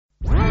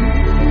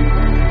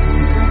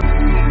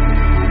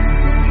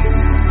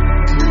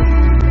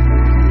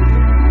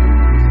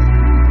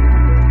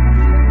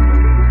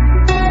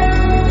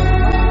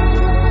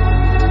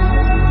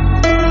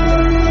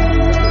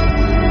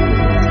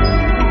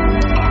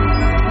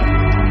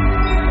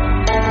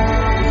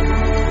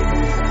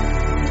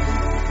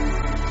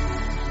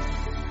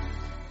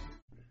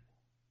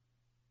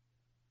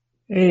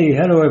Hey,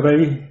 hello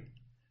everybody.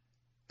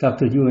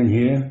 Dr. Yuen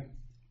here.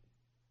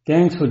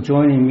 Thanks for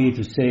joining me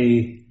to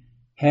say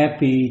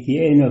happy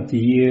the end of the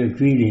year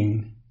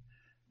greeting.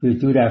 We'll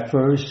do that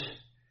first,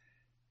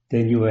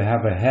 then you will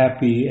have a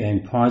happy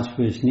and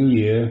prosperous new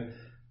year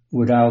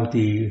without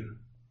the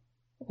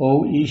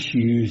old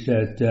issues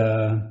that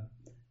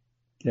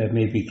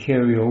maybe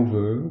carry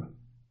over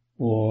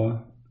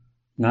or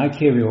not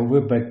carry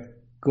over, but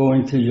go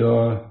into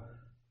your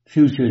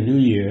future new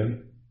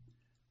year.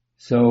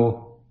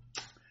 So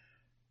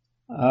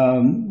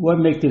what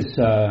makes this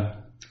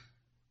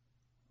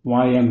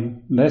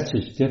YM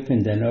message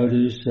different than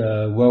others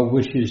well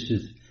wishes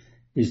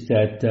is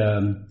that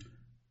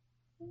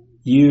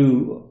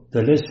you,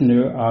 the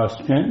listener, are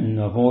strengthened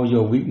of all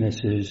your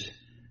weaknesses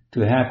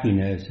to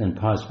happiness and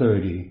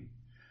prosperity.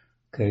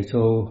 Okay,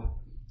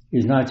 so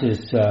it's not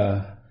just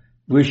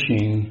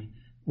wishing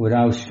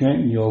without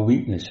strengthening your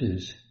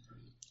weaknesses.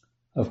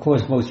 Of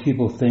course, most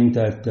people think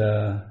that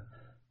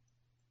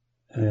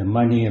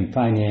money and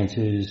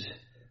finances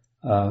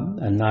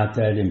are not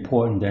that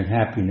important than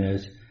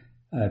happiness.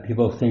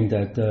 People think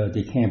that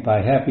they can't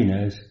buy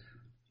happiness.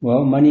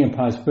 Well, money and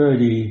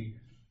prosperity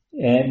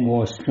add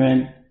more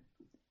strength,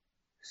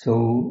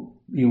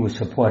 so you will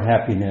support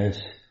happiness,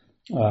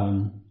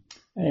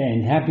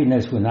 and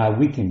happiness will not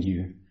weaken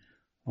you.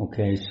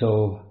 Okay,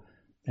 so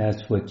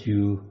that's what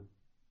you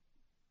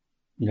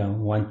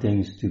want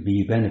things to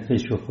be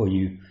beneficial for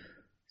you.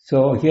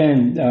 So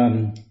again,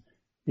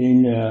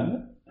 in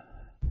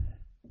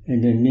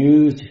the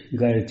news, you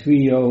got a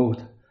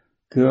 3-year-old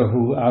girl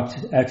who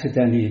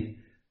accidentally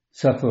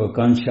suffered a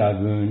gunshot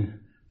wound.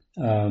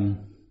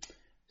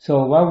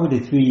 So why would a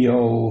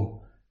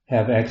 3-year-old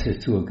have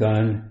access to a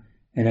gun?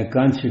 And a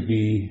gun should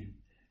be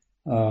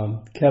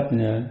kept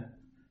in a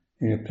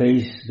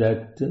place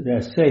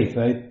that's safe,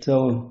 right?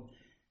 So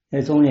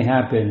it's only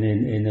happened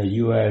in the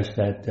U.S.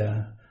 that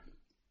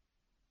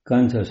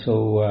guns are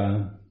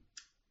so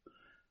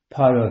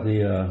part of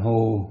the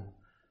whole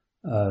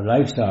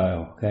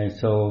lifestyle. Okay,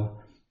 so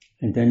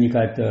and then you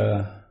got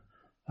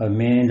a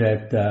man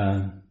that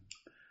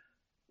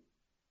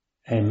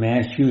a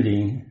mass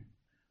shooting,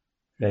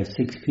 like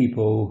 6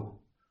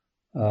 people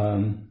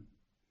died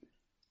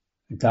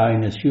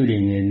in a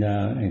shooting in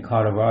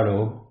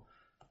Colorado.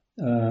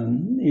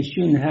 It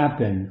shouldn't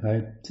happen,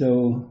 right?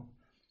 So,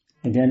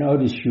 and then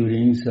other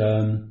shootings,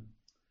 and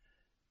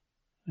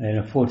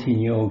a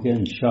 14-year-old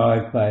getting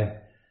shot by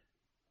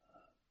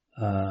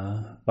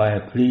a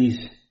police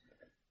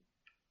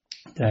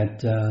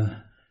that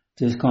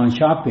just gone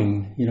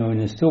shopping, in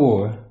the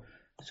store.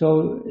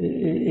 So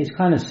it's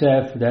kind of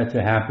sad for that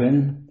to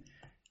happen.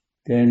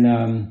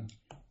 Then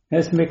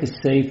let's make it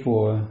safe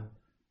for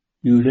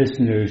you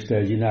listeners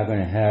that you're not going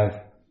to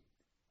have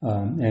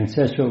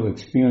ancestral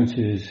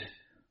experiences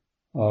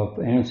of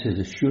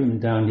ancestors shooting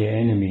down their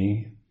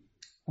enemy,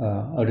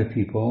 other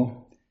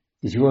people,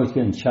 because you're always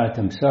getting shot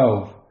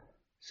themselves.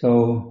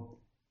 So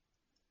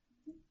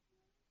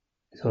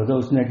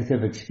those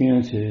negative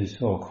experiences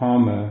or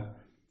karma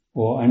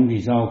or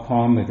unresolved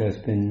karma that's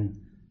been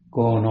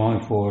going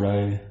on for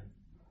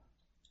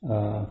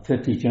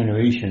 50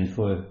 generations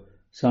for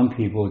some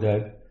people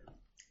that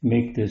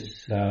make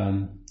this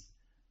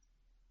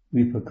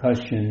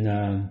repercussion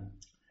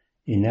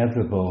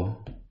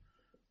inevitable.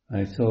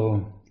 Right?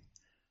 So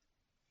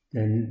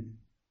then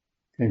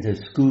the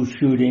school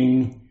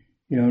shooting,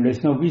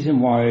 there's no reason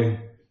why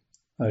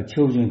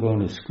children going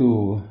to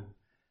school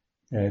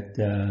that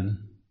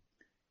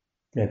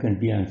can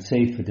be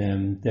unsafe for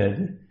them,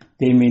 that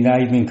they may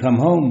not even come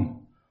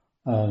home,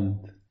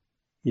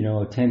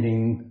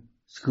 attending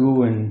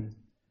school and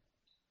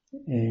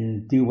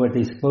do what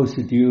they're supposed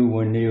to do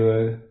when they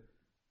were,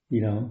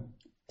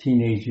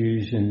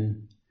 teenagers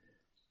and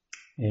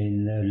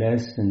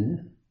less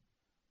than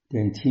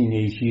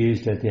teenage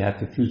years that they have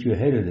the future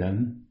ahead of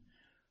them.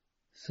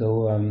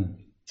 So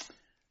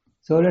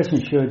let's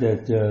ensure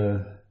that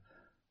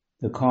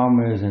the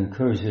karmas and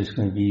curses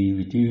can be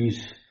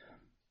reduced,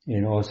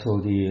 and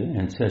also the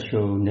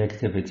ancestral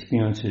negative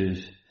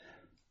experiences,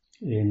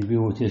 and we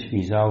will just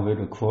resolve it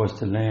across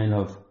the land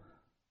of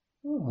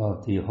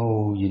the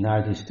whole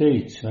United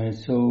States, right?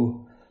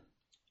 So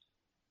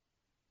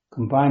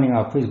combining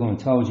our physical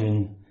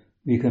intelligence,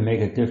 we can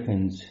make a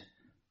difference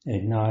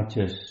and not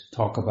just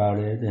talk about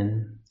it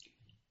and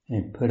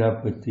put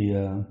up with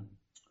the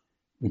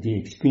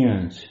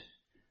experience.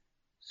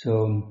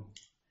 So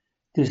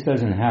this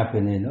doesn't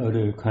happen in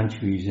other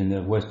countries in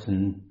the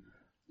Western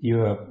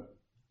Europe,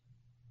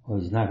 or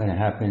it's not going to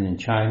happen in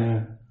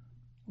China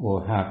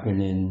or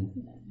happen in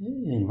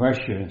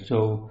Russia.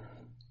 So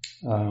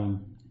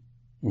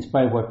in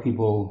spite of what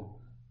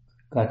people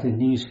got the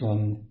news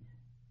from,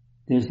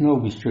 there's no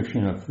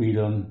restriction of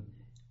freedom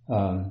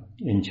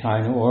in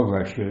China or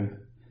Russia,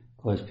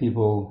 because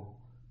people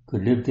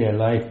could live their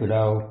life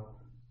without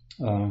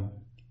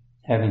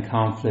having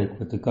conflict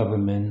with the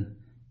government.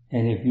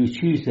 And if you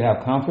choose to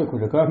have conflict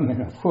with the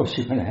government, of course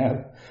you're going to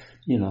have,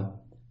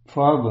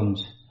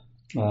 problems.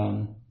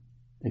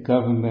 The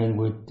government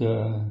would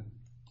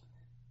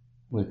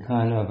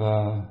kind of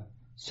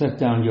shut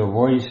down your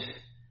voice,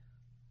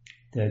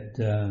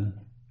 that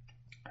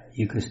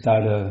you could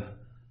start a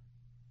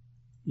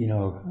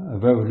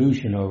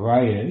revolution or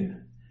riot.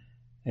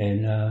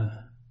 And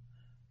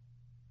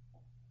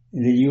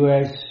in the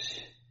U.S.,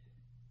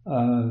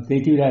 they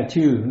do that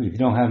too. If you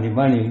don't have any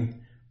money,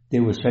 they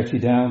will shut you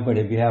down. But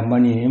if you have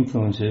money and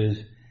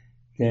influences,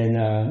 then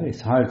it's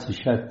hard to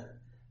shut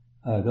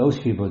those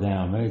people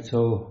down, right?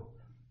 So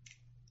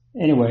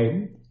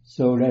anyway,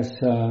 so let's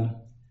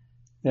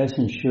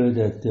ensure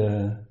that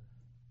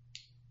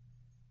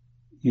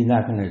you're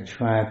not going to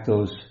attract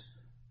those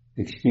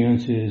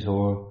experiences,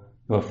 or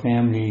your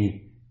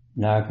family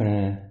not going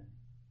to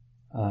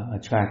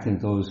attracting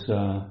those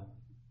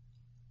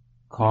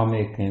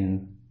karmic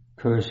and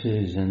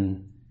curses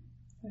and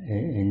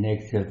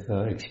negative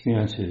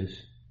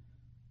experiences.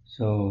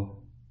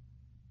 So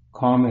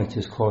karma is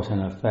just cause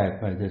and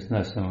effect, right? There's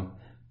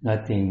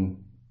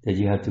nothing that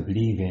you have to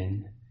believe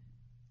in.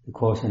 The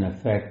cause and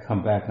effect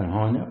come back and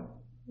haunt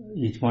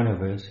each one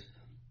of us,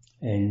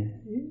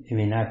 and it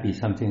may not be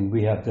something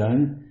we have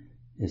done.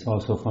 It's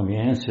also from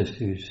your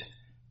ancestors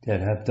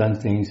that have done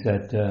things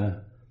that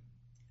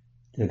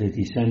a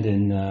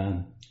descendant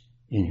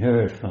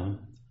inherit from.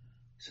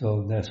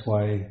 So that's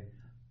why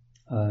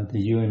the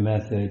Yuen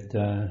method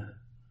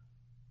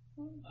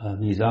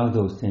resolves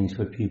those things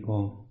for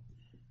people.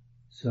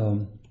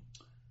 So,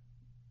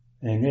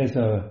 and there's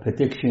a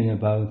prediction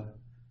about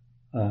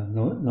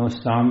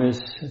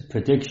Nostradamus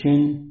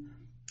prediction.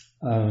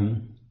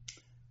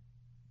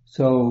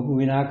 So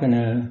we're not going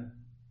to,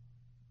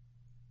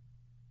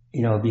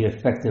 be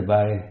affected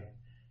by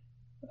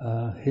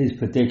his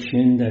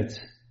prediction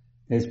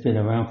that's been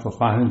around for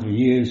 500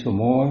 years or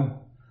more.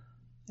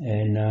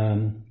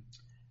 And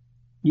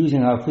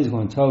using our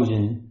physical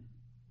intelligence,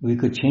 we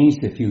could change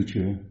the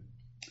future.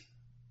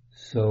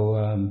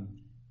 So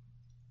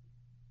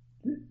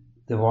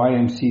the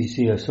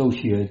YMCC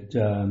associate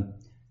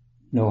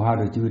know how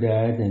to do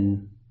that,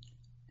 and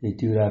they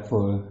do that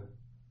for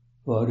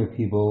other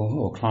people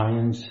or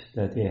clients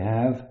that they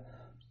have,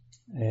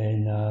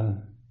 and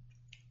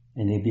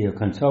they be a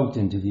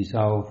consultant to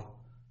resolve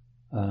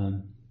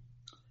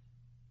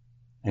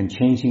and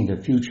changing the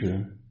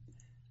future.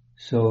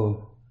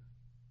 So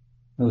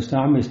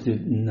Nostradamus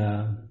didn't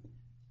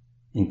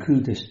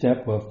include the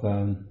step of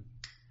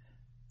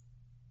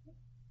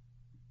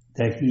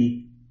that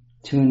he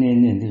tune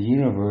in the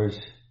universe,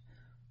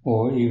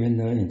 or even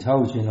the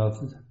intelligence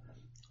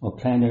of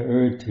planet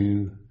Earth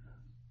to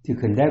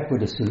connect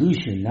with a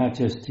solution, not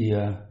just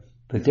the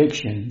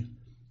prediction.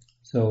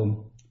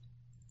 So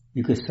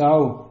you could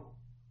solve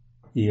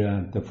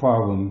the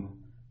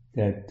problem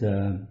that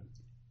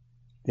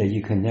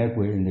you connect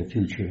with in the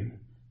future.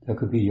 That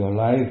could be your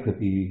life, could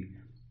be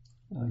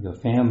your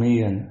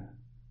family, and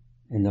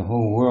the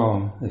whole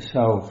world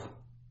itself.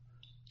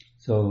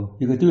 So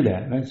you could do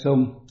that, right?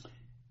 So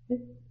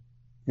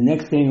the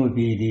next thing would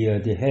be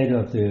the head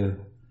of the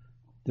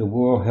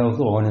World Health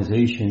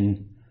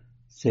Organization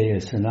say a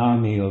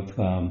tsunami of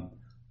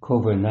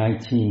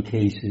COVID-19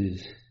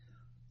 cases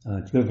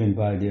driven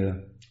by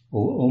the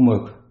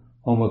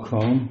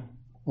Omicron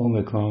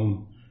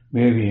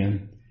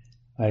variant.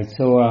 Right,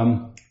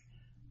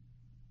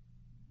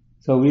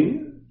 so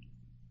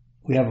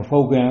we have a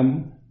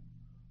program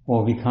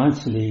where we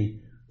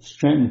constantly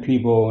strengthen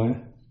people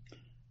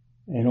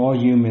and all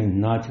humans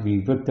not to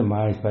be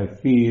victimized by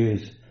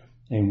fears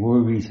and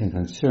worries and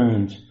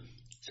concerns.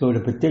 So the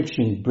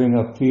predictions bring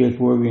up fears,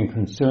 worry, and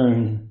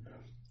concern,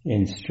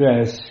 and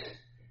stress,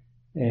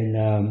 and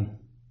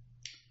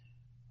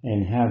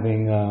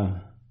having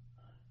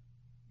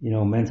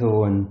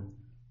mental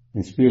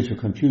and spiritual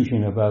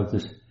confusion about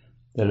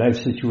the life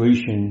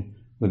situation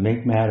would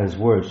make matters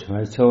worse,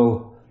 right?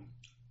 So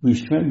we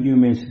strengthen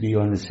humans to be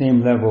on the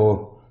same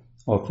level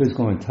of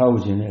physical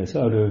intelligence as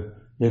other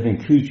living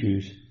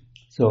creatures.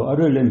 So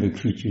other living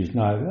creatures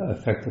not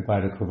affected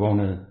by the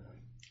corona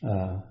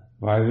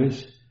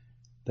virus,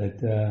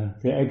 but the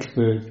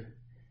expert,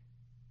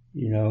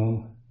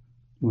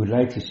 would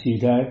like to see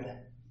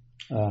that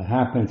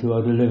happen to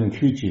other living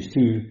creatures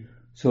too.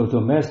 So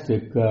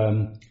domestic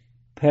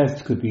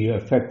pets could be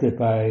affected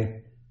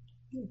by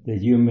the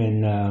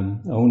human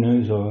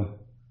owners or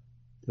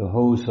the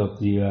host of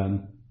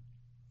the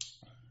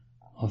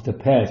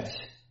pets.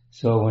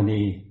 So when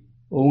the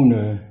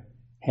owner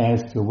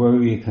has to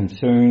worry,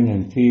 concern,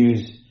 and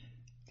fears,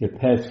 the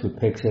pets would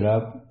pick it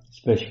up,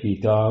 especially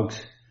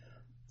dogs.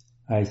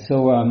 Right,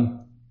 so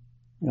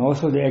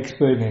also the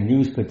expert and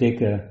news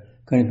predict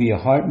going to be a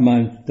hot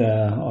month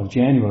of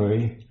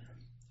January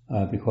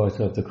because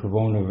of the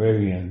corona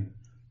variant.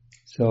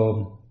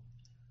 So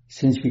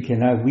since we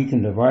cannot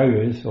weaken the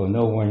virus, or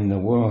no one in the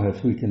world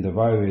has weakened the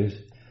virus,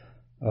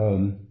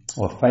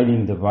 or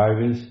fighting the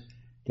virus,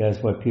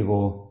 that's what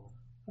people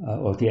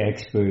or the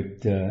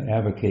expert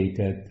advocate,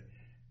 that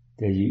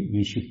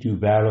we should do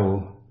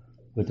battle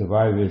with the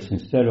virus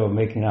instead of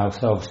making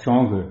ourselves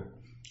stronger.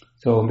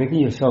 So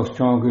making yourself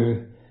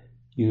stronger,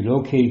 you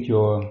locate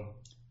your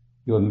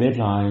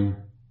midline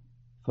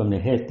from the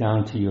head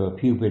down to your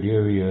pubic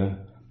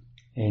area,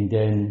 and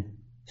then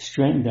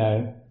strengthen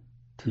that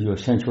to your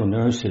central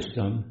nervous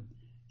system,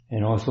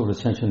 and also the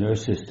central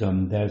nervous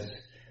system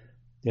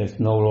that's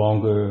no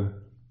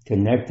longer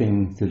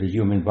connecting to the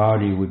human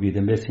body would be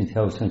the missing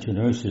tail central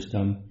nervous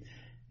system,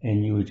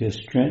 and you would just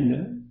strengthen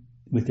it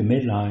with the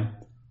midline,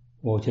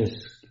 or just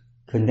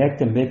connect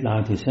the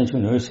midline to the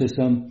central nervous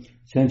system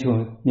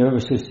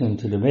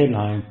to the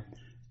midline.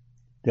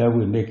 That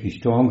would make you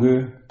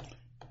stronger,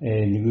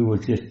 and we will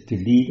just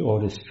delete all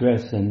the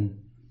stress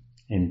and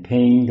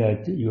pain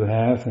that you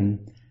have.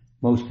 And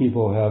most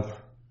people have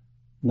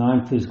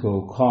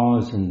non-physical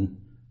cause and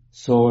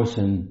source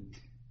and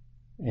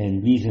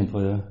reason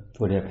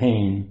for their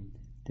pain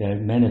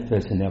that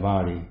manifests in their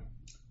body.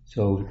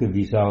 So we could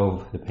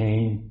resolve the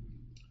pain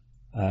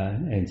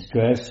and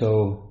stress.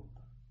 So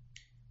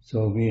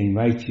we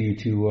invite you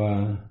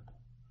to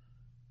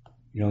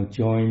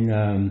join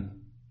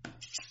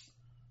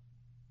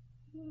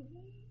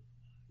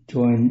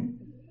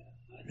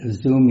the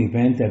Zoom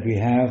event that we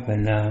have,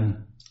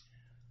 and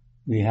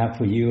we have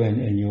for you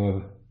and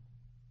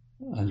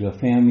your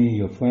family,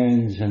 your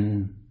friends,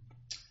 and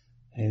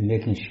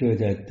making sure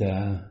that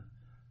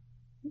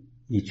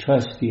you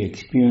trust the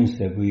experience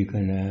that we're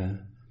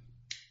gonna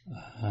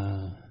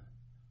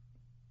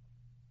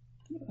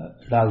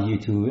allow you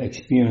to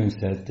experience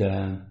that,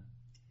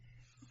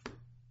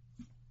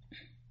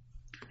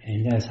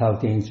 and that's how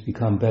things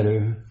become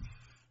better.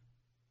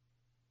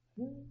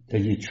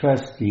 That you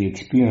trust the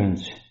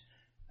experience,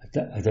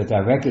 the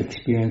direct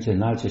experience, and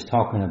not just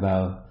talking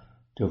about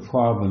the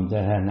problems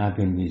that have not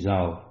been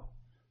resolved.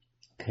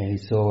 Okay,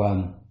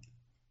 so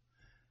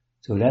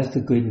that's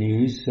the good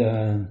news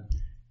that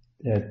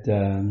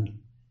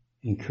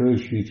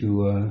encourage you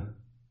to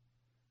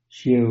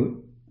share,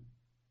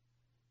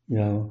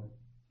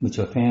 with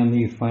your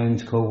family,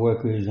 friends,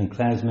 co-workers, and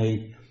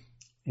classmates,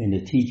 and the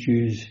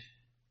teachers,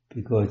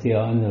 because they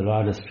are under a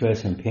lot of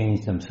stress and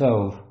pains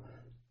themselves.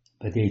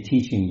 But they're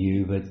teaching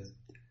you, but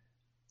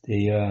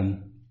they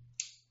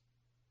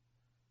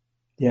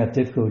have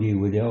difficulty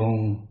with their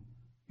own,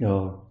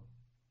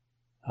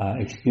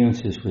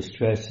 experiences with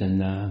stress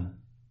and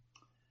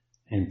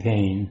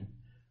pain.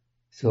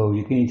 So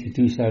you can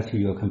introduce that to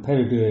your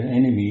competitor and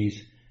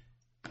enemies,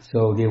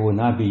 so they will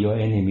not be your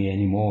enemy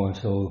anymore.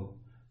 So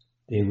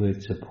they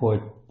would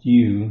support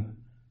you,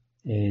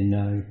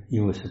 and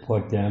you will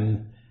support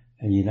them,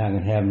 and you're not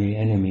going to have any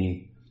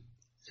enemy.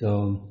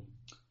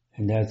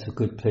 And that's a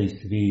good place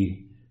to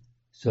be.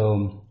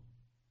 So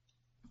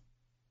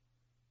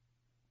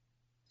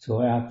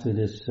after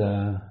this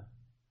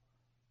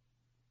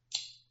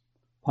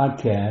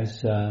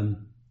podcast,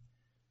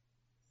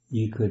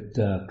 you could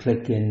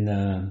click in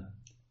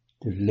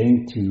the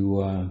link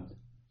to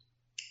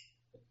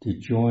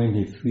join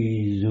the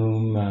free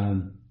Zoom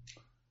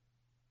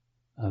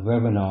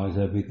webinars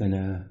that we're going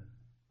to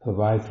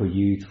provide for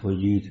you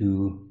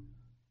to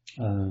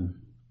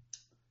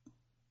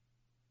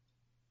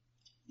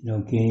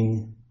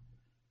gain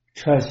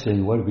trust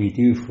in what we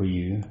do for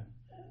you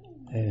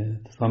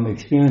from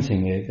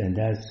experiencing it, and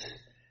that's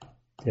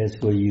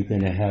where you're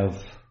going to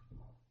have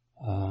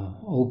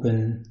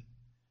openness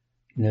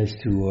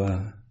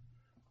to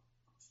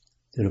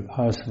the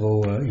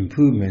possible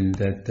improvement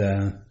that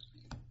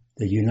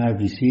you're not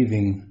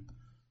receiving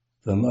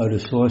from other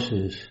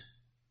sources.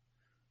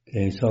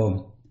 Okay,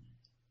 so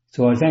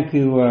I thank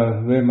you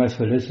very much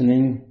for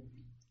listening,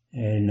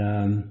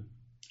 and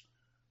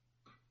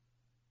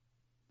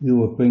we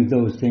will bring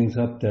those things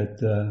up that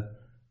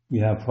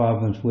you have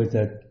problems with,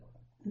 that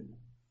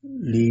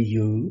lead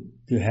you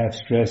to have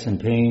stress and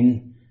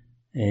pain,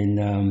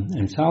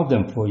 and solve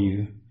them for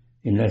you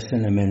in less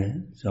than a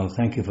minute. So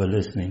thank you for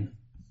listening.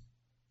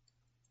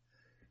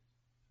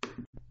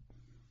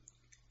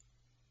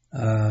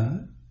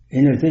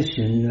 In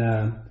addition,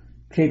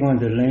 click on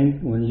the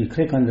link. When you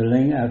click on the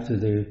link after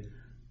the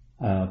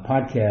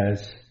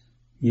podcast,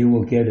 you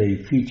will get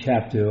a free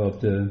chapter of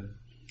the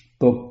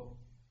book,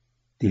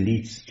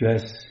 Delete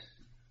Stress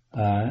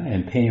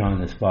and Pain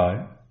on the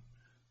Spot.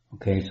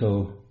 Okay,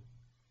 so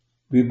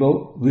we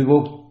wrote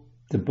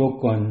the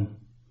book on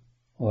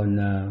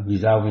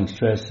resolving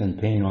stress and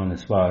pain on the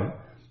spot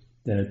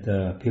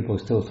that people are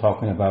still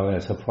talking about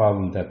as a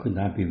problem that could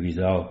not be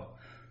resolved.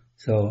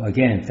 So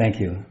again, thank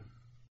you.